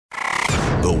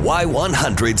The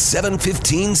Y100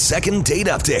 715 second date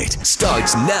update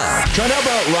starts now. Trying to help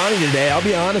out Ronnie today. I'll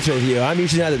be honest with you. I'm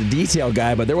usually not the detail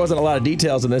guy, but there wasn't a lot of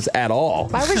details in this at all.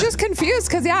 I was just confused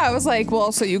because, I was like,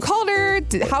 well, so you called her.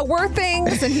 How were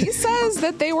things? And he says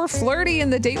that they were flirty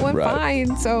and the date went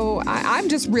fine. So I'm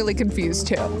just really confused,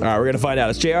 too. All right, we're going to find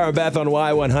out. It's JR and Beth on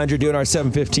Y100 doing our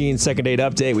 715 second date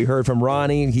update. We heard from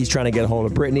Ronnie. He's trying to get a hold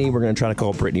of Brittany. We're going to try to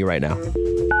call Brittany right now.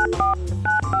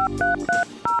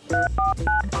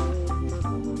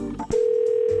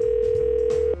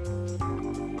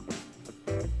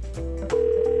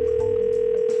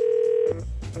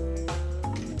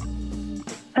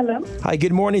 Hello? Hi,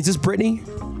 good morning. Is this Brittany?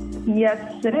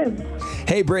 Yes, it is.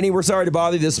 Hey, Brittany, we're sorry to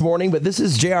bother you this morning, but this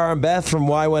is JR and Beth from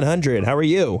Y100. How are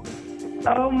you?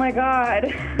 Oh my God.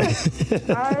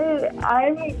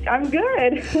 I'm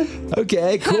good.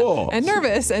 Okay, cool. And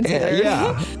nervous and scared.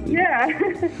 Yeah.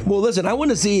 Yeah. Well, listen, I want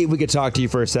to see if we could talk to you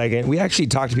for a second. We actually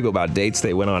talk to people about dates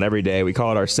they went on every day. We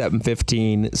call it our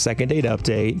 715 second date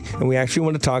update. And we actually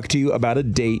want to talk to you about a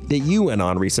date that you went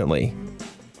on recently.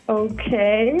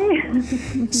 Okay.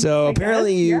 So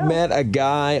apparently you met a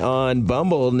guy on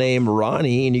Bumble named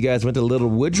Ronnie, and you guys went to Little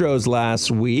Woodrow's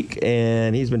last week,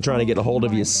 and he's been trying to get a hold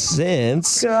of you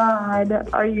since. God,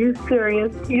 are you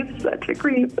serious? He's such a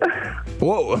creep.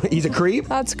 Whoa, he's a creep?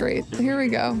 That's great. Here we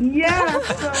go. Yeah.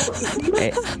 So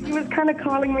he was kind of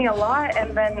calling me a lot,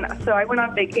 and then so I went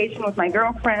on vacation with my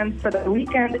girlfriend for the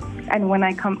weekend, and when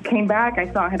I came back,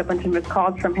 I saw I had a bunch of missed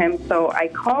calls from him, so I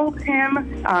called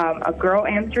him. A girl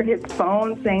answered his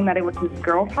phone saying that it was his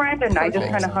girlfriend, and I just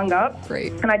kind of hung up.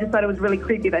 Great. And I just thought it was really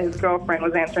creepy that his girlfriend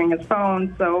was answering his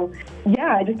phone. So,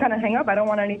 yeah, I just kind of hung up. I don't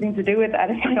want anything to do with that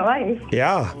in my life.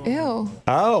 Yeah. Ew.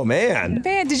 Oh, man.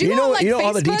 Man, did you know, go on, like, you know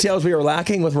all the Facebook? details we were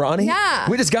lacking with Ronnie? Yeah.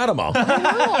 We just got them all.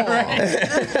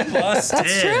 That's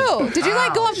true. Did you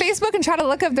go on Facebook and try to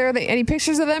look up any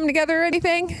pictures of them together or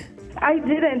anything? I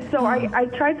didn't. So I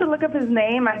tried to look up his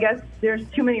name. I guess there's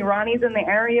too many Ronnies in the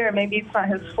area, or maybe it's not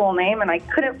his full name, and I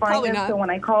couldn't find Probably him. not. So when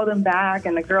I called him back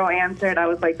and the girl answered, I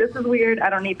was like, this is weird.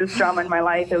 I don't need this drama in my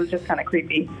life. It was just kind of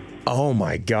creepy. Oh,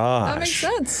 my gosh. That makes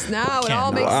sense. Now it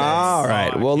all makes sense. All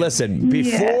right. Well, listen,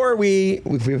 before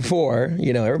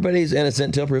everybody's innocent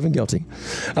until proven guilty.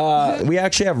 We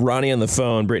actually have Ronnie on the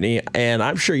phone, Brittany, and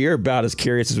I'm sure you're about as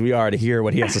curious as we are to hear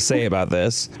what he has to say about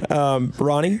this.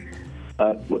 Ronnie?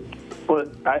 I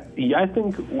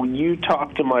think when you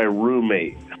talked to my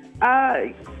roommate.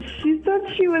 She said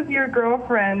she was your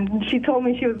girlfriend, and she told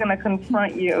me she was going to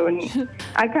confront you, and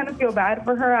I kind of feel bad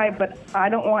for her, but I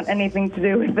don't want anything to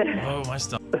do with it. Oh, my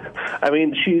stuff. I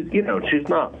mean, she's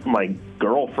not my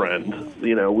girlfriend.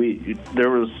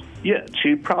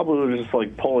 She probably was just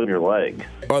like pulling your leg.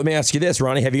 Well, let me ask you this,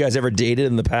 Ronnie. Have you guys ever dated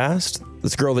in the past?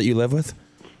 This girl that you live with?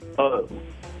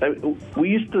 We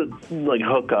used to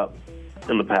hook up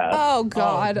in the past. Oh,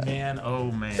 God.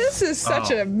 Oh, man. This is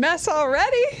such a mess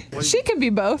already. She can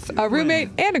be both a roommate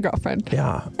and a girlfriend.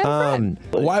 Yeah. And a friend.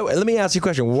 Why? Let me ask you a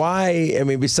question. Why? I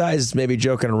mean, besides maybe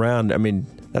joking around, I mean,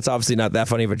 that's obviously not that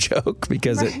funny of a joke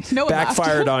because it No one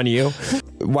backfired on you.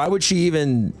 Why would she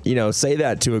even, say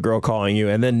that to a girl calling you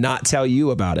and then not tell you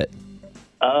about it?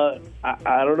 I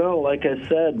don't know. Like I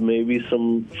said, maybe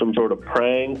some sort of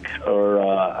prank, or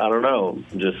I don't know.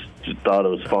 Just thought it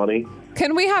was funny.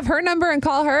 Can we have her number and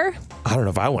call her? I don't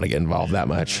know if I want to get involved that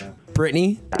much.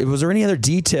 Brittany, was there any other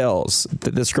details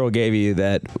that this girl gave you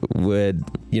that would,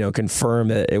 confirm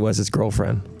that it was his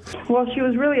girlfriend? Well, she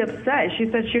was really upset. She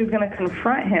said she was going to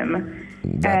confront him.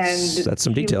 That's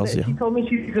some details, yeah. She told me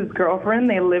she's his girlfriend.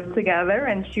 They lived together,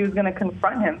 and she was going to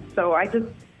confront him. So I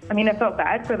felt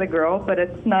bad for the girl, but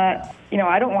it's not,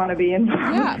 I don't want to be involved.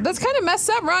 Yeah, that's kind of messed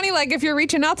up, Ronnie. Like, if you're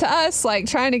reaching out to us,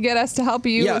 trying to get us to help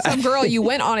you with some girl you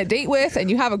went on a date with, and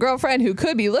you have a girlfriend who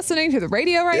could be listening to the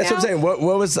radio right now. That's what I'm saying. What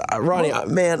was Ronnie?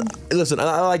 Man, listen,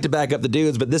 I like to back up the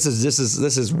dudes, but this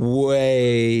is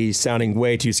sounding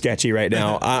way too sketchy right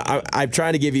now. I'm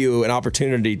trying to give you an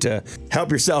opportunity to help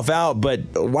yourself out, but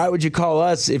why would you call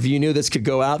us if you knew this could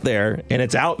go out there, and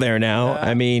it's out there now?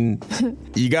 I mean,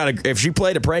 if she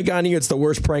played a prank on you, it's the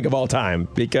worst prank of all time,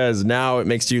 because now it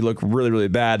makes you look really, really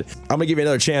bad. I'm going to give you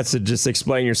another chance to just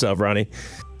explain yourself, Ronnie.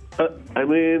 I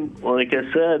mean, like I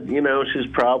said, she's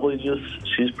probably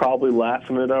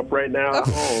laughing it up right now at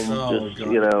home.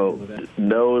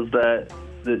 Knows that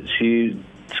she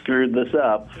screwed this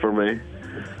up for me.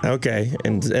 Okay.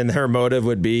 And her motive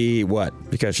would be what?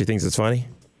 Because she thinks it's funny?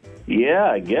 Yeah,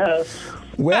 I guess.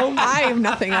 Well, I have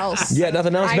nothing else. you got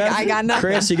nothing else, Beth? I got nothing.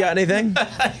 Chris, you got anything?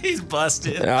 He's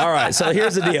busted. All right, so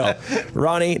here's the deal.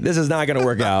 Ronnie, this is not going to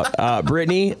work out.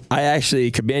 Brittany, I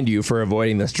actually commend you for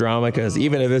avoiding this drama because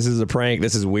even if this is a prank,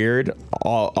 this is weird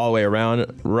all the way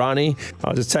around. Ronnie,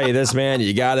 I'll just tell you this, man.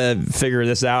 You got to figure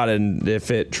this out, and if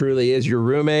it truly is your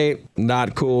roommate,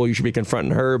 not cool. You should be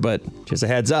confronting her, but just a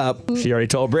heads up. She already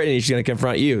told Brittany she's going to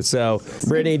confront you. So,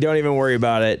 Brittany, don't even worry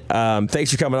about it.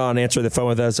 Thanks for coming on and answering the phone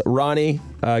with us. Ronnie,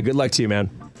 good luck to you, man.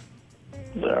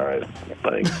 All right.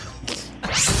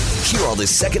 Thanks. Hear all the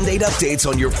second date updates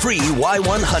on your free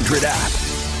Y100 app.